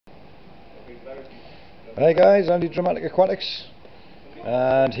Hi guys, Andy Dramatic Aquatics,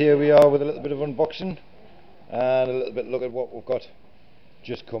 and here we are with a little bit of unboxing and a little bit look at what we've got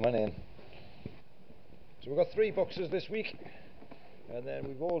just coming in. So we've got 3 boxes this week, and then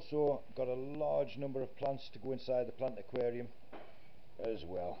we've also got a large number of plants to go inside the plant aquarium as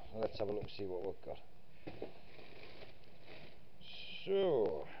well. Let's have a look and see what we've got.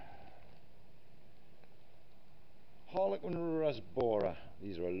 So, Harlequin rasbora,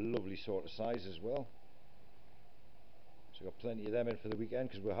 these are a lovely sort of size as well. So got plenty of them in for the weekend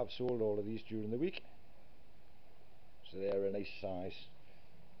because we have sold all of these during the week. So they're a nice size.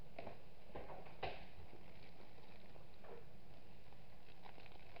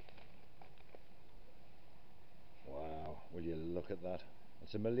 Wow, will you look at that?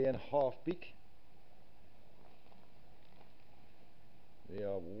 It's a Malayan half-beak. They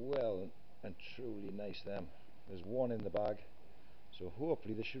are well and truly nice, them. There's one in the bag, so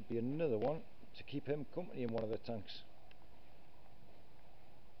hopefully there should be another one to keep him company in one of the tanks.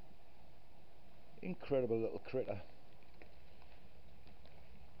 Incredible little critter.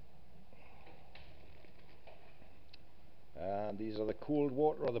 And these are the cold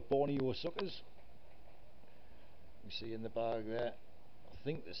water or the Borneo suckers. You see in the bag there, I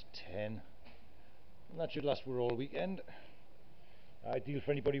think there's 10, and that should last for all weekend. Ideal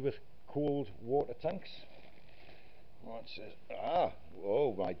for anybody with cold water tanks. What's this?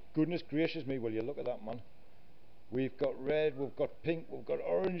 Oh my goodness gracious me, will you look at that, man. We've got red, we've got pink, we've got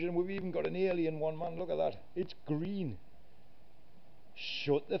orange, and we've even got an alien one, man. Look at that, it's green.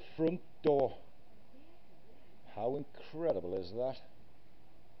 Shut the front door. How incredible is that?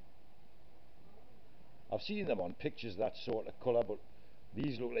 I've seen them on pictures, that sort of colour, but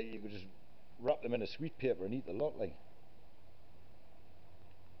these look like you could just wrap them in a sweet paper and eat the lot, like.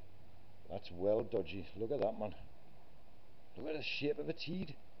 That's well dodgy. Look at that, man. Look at the shape of its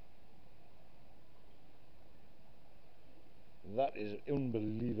head. That is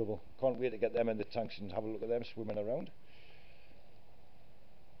unbelievable. Can't wait to get them in the tanks and have a look at them swimming around.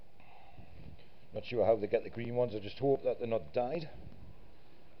 Not sure how they get the green ones. I just hope that they're not dyed.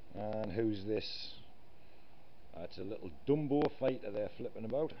 And who's this? That's a little Dumbo fighter there flipping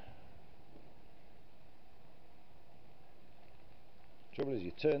about. Trouble is,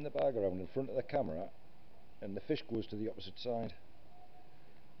 you turn the bag around in front of the camera and the fish goes to the opposite side.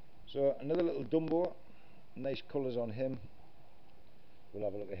 So another little Dumbo, nice colours on him. We'll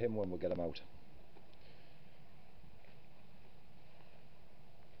have a look at him when we get him out.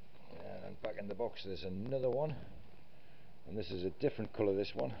 And back in the box there's another one, and this is a different colour,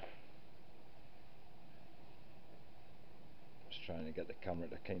 this one. Just trying to get the camera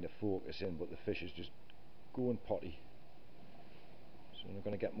to kind of focus in, but the fish is just going potty. So we're not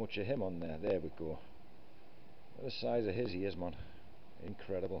going to get much of him on there. There we go. Look at the size of his ears, man.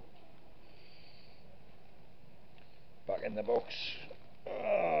 Incredible. Back in the box.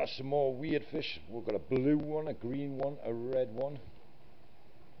 Some more weird fish. We've got a blue one, a green one, a red one.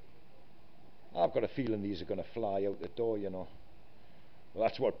 I've got a feeling these are going to fly out the door, you know. Well,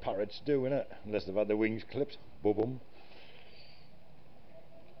 that's what parrots do, innit? Unless they've had their wings clipped. Boom.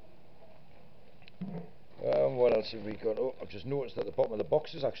 What else have we got? Oh, I've just noticed that the bottom of the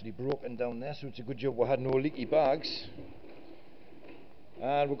box is actually broken down there, so it's a good job we had no leaky bags.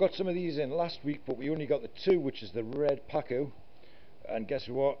 And we got some of these in last week, but we only got the 2, which is the red pacu. And guess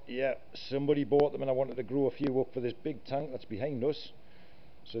what? Yeah, somebody bought them, and I wanted to grow a few up for this big tank that's behind us.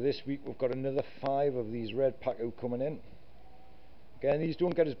 So this week we've got another 5 of these red pacu coming in. Again, these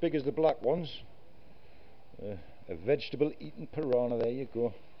don't get as big as the black ones. A vegetable eating piranha, there you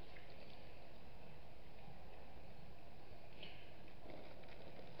go.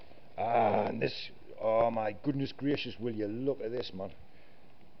 And this, oh my goodness gracious, will you look at this, man.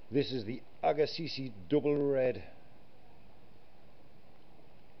 This is the Agassiz double red.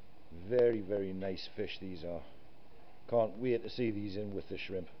 Very, very nice fish these are. Can't wait to see these in with the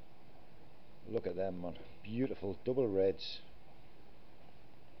shrimp. Look at them, man. Beautiful double reds.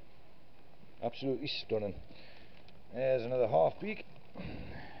 Absolutely stunning. There's another half-beak.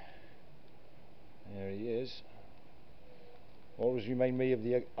 There he is. Always remind me of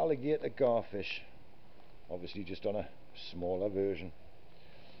the alligator garfish. Obviously just on a smaller version.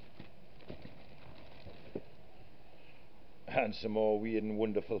 And some more weird and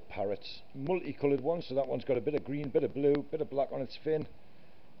wonderful parrots. Multicoloured ones, so that one's got a bit of green, bit of blue, bit of black on its fin.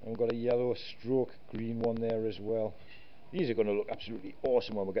 And we've got a yellow stroke green one there as well. These are going to look absolutely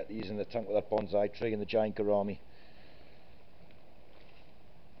awesome when we get these in the tank with that bonsai tree and the giant gourami.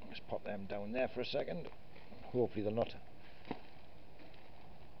 Let's pop them down there for a second. Hopefully they'll not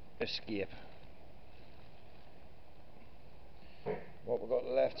escape. What we've got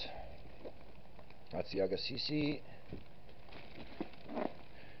left, That's the Agassiz.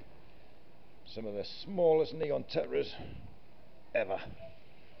 Some of the smallest neon tetras ever.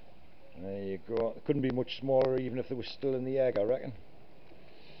 There you go. It couldn't be much smaller even if they were still in the egg, I reckon.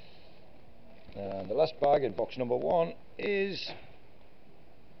 And the last bag in box number 1 is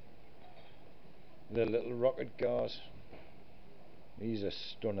the little rocket gars. These are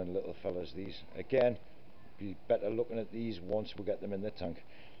stunning little fellas, these. Again, be better looking at these once we get them in the tank.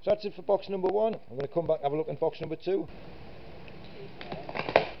 So that's it for box number 1. I'm going to come back and have a look in box number 2.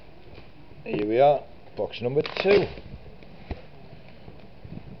 Here we are, box number 2.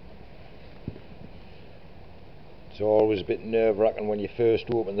 It's always a bit nerve-wracking when you first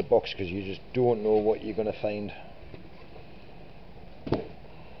open the box because you just don't know what you're going to find.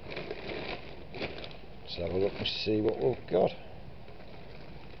 Let's have a look and see what we've got.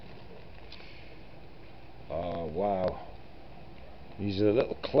 Oh wow, these are the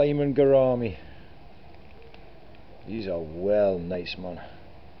little climbing gourami. These are well nice, man.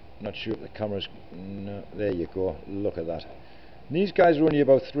 Not sure if the camera's... no, there you go, look at that. And these guys are only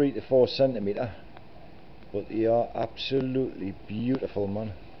about 3 to 4 centimetre, but they are absolutely beautiful,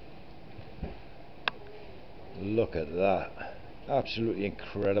 man. Look at that, absolutely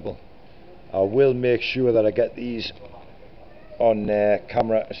incredible. I will make sure that I get these on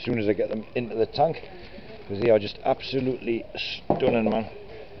camera as soon as I get them into the tank, because they are just absolutely stunning, man.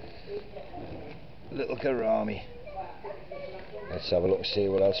 Little gourami. Let's have a look and see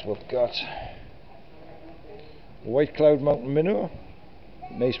what else we've got. White cloud mountain minnow,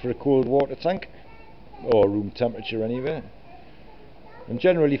 nice for a cold water tank, or room temperature anyway, and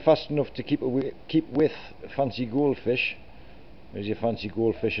generally fast enough to keep with fancy goldfish. There's your fancy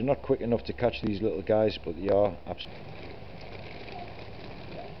goldfish. Are not quick enough to catch these little guys, but they are absolutely.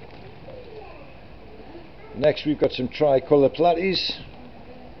 Next we've got some tricolour platies.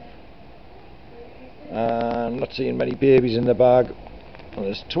 I'm not seeing many babies in the bag. Well,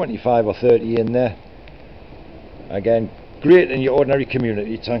 there's 25 or 30 in there. Again, great in your ordinary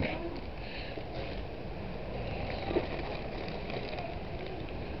community tank.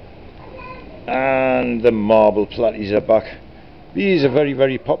 And the marble platies are back. These are very,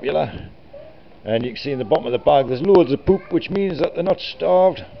 very popular, and you can see in the bottom of the bag there's loads of poop, which means that they're not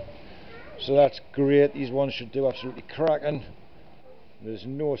starved, so that's great. These ones should do absolutely cracking. There's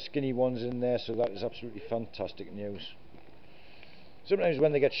no skinny ones in there, so that is absolutely fantastic news. Sometimes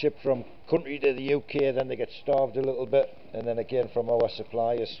when they get shipped from country to the UK, then they get starved a little bit, and then again from our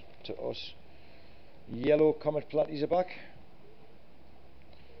suppliers to us. Yellow comet platies are back.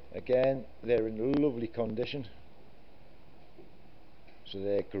 Again, they're in lovely condition, so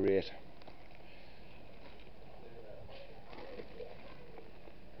they're great.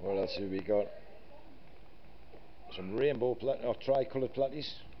 What else have we got? Some rainbow or tricoloured platies.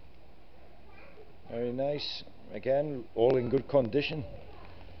 Very nice. Again, all in good condition.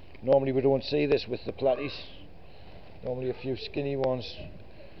 Normally we don't see this with the platies. Normally a few skinny ones.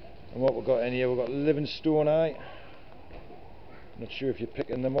 And what we've got in here, we've got Livingstone eye. Not sure if you're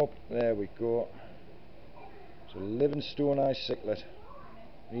picking them up. There we go. So Livingstone eye cichlid.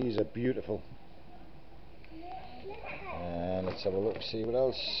 These are beautiful. And let's have a look and see what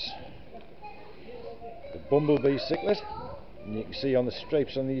else. The bumblebee cichlid. And you can see on the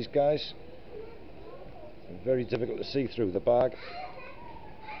stripes on these guys, very difficult to see through the bag.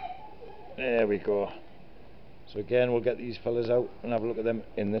 There we go. So again, we'll get these fellas out and have a look at them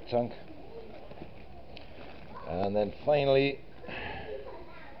in the tank. And then finally,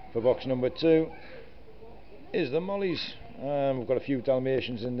 for box number 2 is the mollies. We've got a few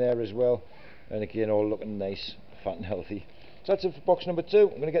Dalmatians in there as well, and again all looking nice, fat and healthy. So that's it for box number 2. I'm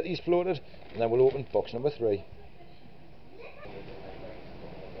going to get these floated and then we'll open box number 3.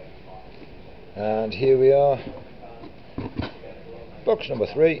 And here we are, box number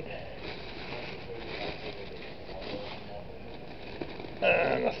 3.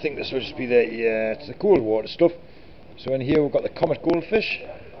 And I think this will just be the, yeah, it's the cold water stuff. So in here we've got the comet goldfish.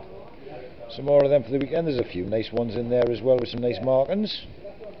 Some more of them for the weekend. There's a few nice ones in there as well with some nice markings.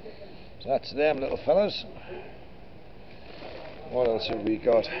 So that's them little fellas. What else have we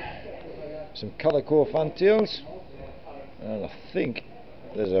got? Some calico fantails. And I think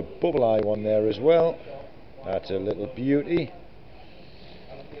there's a bubble eye one there as well. That's a little beauty.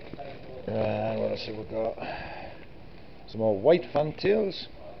 And what else have we got? Some more white fantails.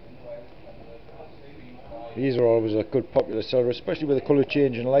 These are always a good popular seller, especially with the colour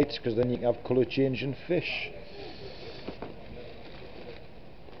changing lights, because then you can have colour changing fish.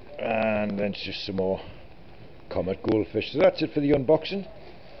 And then just some more comet goldfish. So that's it for the unboxing.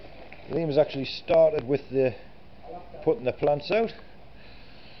 Liam's actually started with the putting the plants out.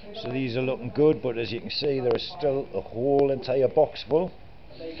 So these are looking good, but as you can see there is still a whole entire box full.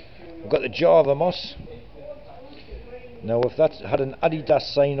 We've got the Java moss. Now if that had an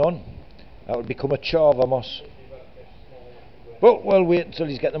Adidas sign on, that would become a Chava moss. But we'll wait until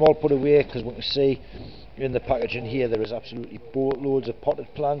he's getting them all put away, because we can see in the packaging here there is absolutely boatloads of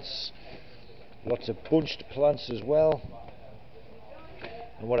potted plants, lots of bunched plants as well.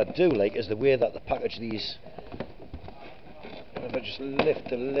 And what I do like is the way that they package these. And if I just lift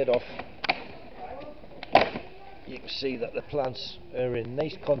the lid off, you can see that the plants are in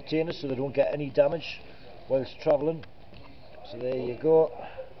nice containers so they don't get any damage whilst travelling. So there you go,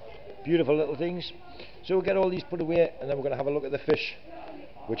 beautiful little things. So we'll get all these put away, and then we're going to have a look at the fish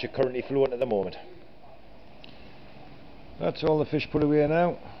which are currently floating at the moment. That's all the fish put away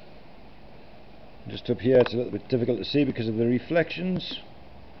now. Just up here it's a little bit difficult to see because of the reflections,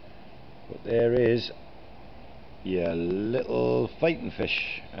 but there is your little fighting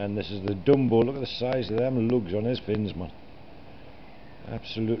fish, and this is the Dumbo. Look at the size of them lugs on his fins, man.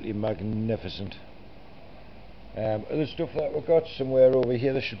 Absolutely magnificent. Other stuff that we've got somewhere over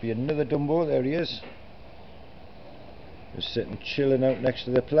here, there should be another Dumbo. There he is, just sitting chilling out next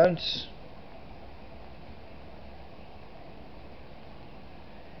to the plants.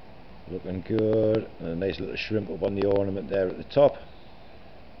 Looking good, and a nice little shrimp up on the ornament there at the top.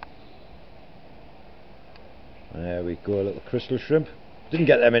 There we go, a little crystal shrimp. Didn't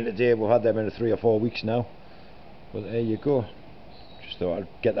get them in today, we've had them in 3 or 4 weeks now. But there you go. Just thought I'd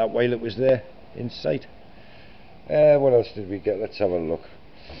get that while it was there in sight. What else did we get? Let's have a look.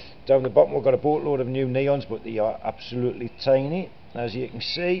 Down the bottom we've got a boatload of new neons, but they are absolutely tiny, as you can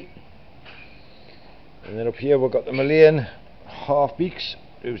see. And then up here we've got the Malayan half beaks,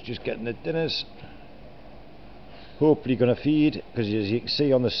 who's just getting the dinners. Hopefully going to feed, because as you can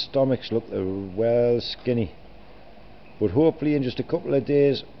see on the stomachs, look, they're well skinny. But hopefully in just a couple of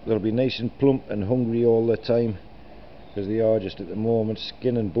days they'll be nice and plump and hungry all the time, because they are just at the moment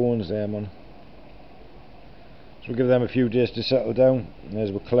skin and bones there, man. So we'll give them a few days to settle down. And there's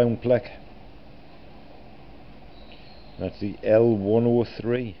a clown plec. That's the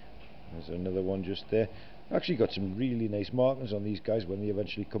L103. There's another one just there. Actually got some really nice markings on these guys when they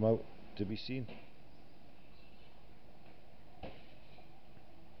eventually come out to be seen.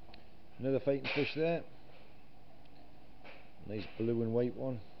 Another fighting fish there. Nice blue and white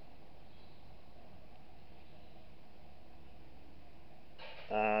one.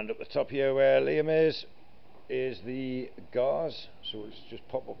 And up the top here where Liam is the gars, so let's just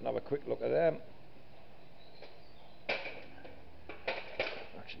pop up and have a quick look at them.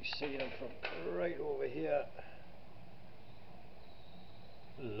 Actually seeing them from right over here.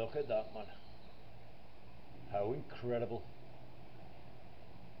 Look at that, man. How incredible.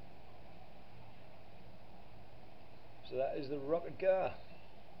 So that is the rocket gar.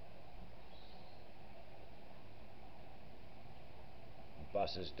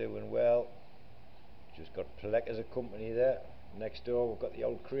 Bass is doing well. Just got plec as a company there. Next door we've got the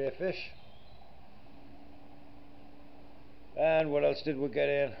old crayfish. And what else did we get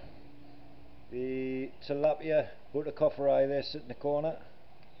in? The tilapia buttercofferai there sitting in the corner.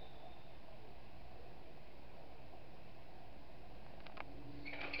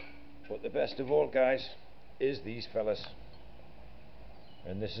 But the best of all, guys, is these fellas.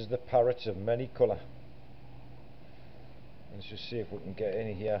 And this is the parrots of many colour. Let's just see if we can get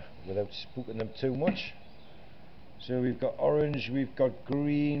in here without spooking them too much. So we've got orange, we've got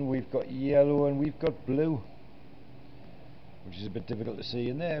green, we've got yellow, and we've got blue, which is a bit difficult to see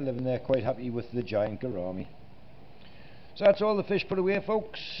in there, living there quite happy with the giant gourami. So that's all the fish put away,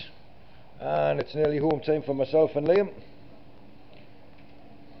 folks, and it's nearly home time for myself and Liam.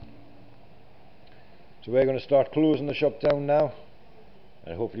 So we're going to start closing the shop down now,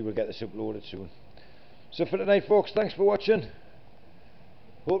 and hopefully we'll get this uploaded soon. So for tonight, folks, thanks for watching.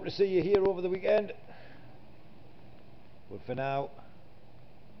 Hope to see you here over the weekend. But for now,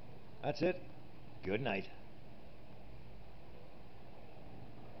 that's it. Good night.